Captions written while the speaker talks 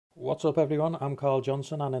What's up everyone, I'm Carl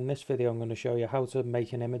Johnson, and in this video I'm going to show you how to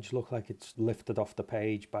make an image look like it's lifted off the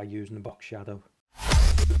page by using the box shadow.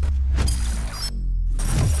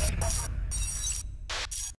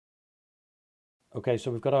 Okay,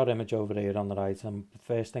 so we've got our image over here on the right, and the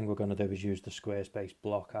first thing we're going to do is use the Squarespace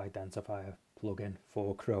block identifier plugin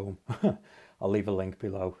for Chrome. I'll leave a link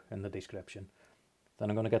below in the description. Then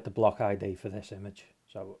I'm going to get the block ID for this image,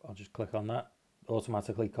 so I'll just click on that.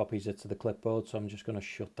 Automatically copies it to the clipboard, so I'm just going to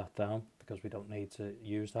shut that down because we don't need to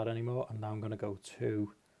use that anymore. And now I'm going to go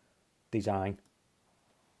to design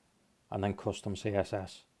and then custom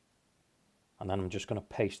CSS, and then I'm just going to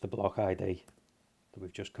paste the block ID that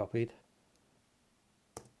we've just copied,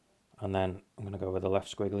 and then I'm going to go with the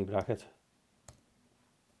left squiggly bracket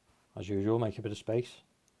as usual, make a bit of space,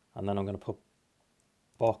 and then I'm going to put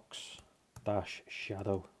box dash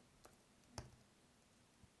shadow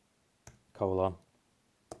colon,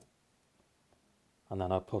 and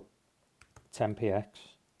then I'll put 10px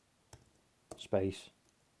space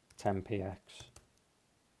 10px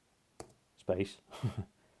space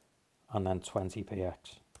and then 20px,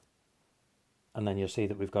 and then you'll see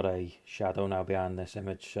that we've got a shadow now behind this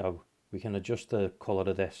image, so we can adjust the colour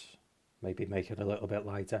of this, maybe make it a little bit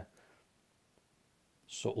lighter.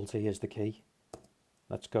 Subtlety is the key.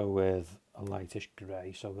 Let's go with a lightish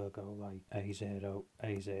grey, so we'll go like A0,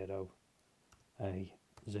 A0,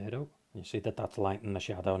 A0. You see that that's lightening the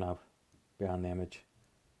shadow now behind the image.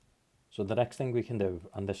 So the next thing we can do,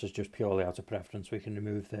 and this is just purely out of preference, we can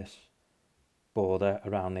remove this border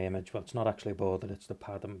around the image. Well, it's not actually a border, it's the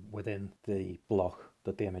pattern within the block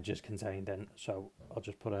that the image is contained in. So I'll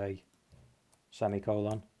just put a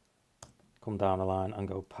semicolon, come down the line and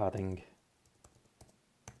go padding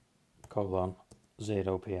colon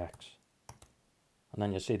 0px. And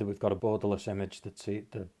then you see that we've got a borderless image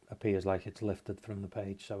that appears like it's lifted from the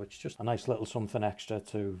page. So it's just a nice little something extra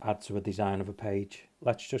to add to a design of a page.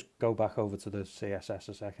 Let's just go back over to the CSS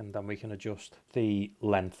a second, and we can adjust the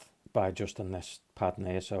length by adjusting this pattern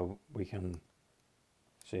here. So we can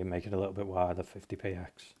see, make it a little bit wider, 50px.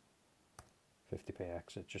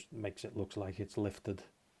 50px, it just makes it look like it's lifted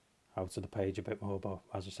out of the page a bit more. But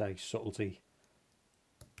as I say, subtlety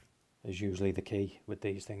is usually the key with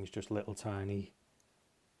these things, just little tiny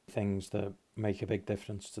things that make a big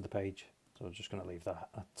difference to the page. So I'm just going to leave that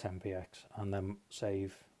at 10px and then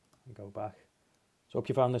save and go back. So hope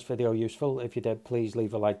you found this video useful. If you did, please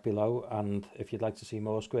leave a like below, and if you'd like to see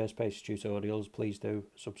more Squarespace tutorials, please do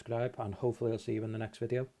subscribe, and hopefully I'll see you in the next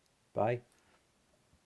video. Bye.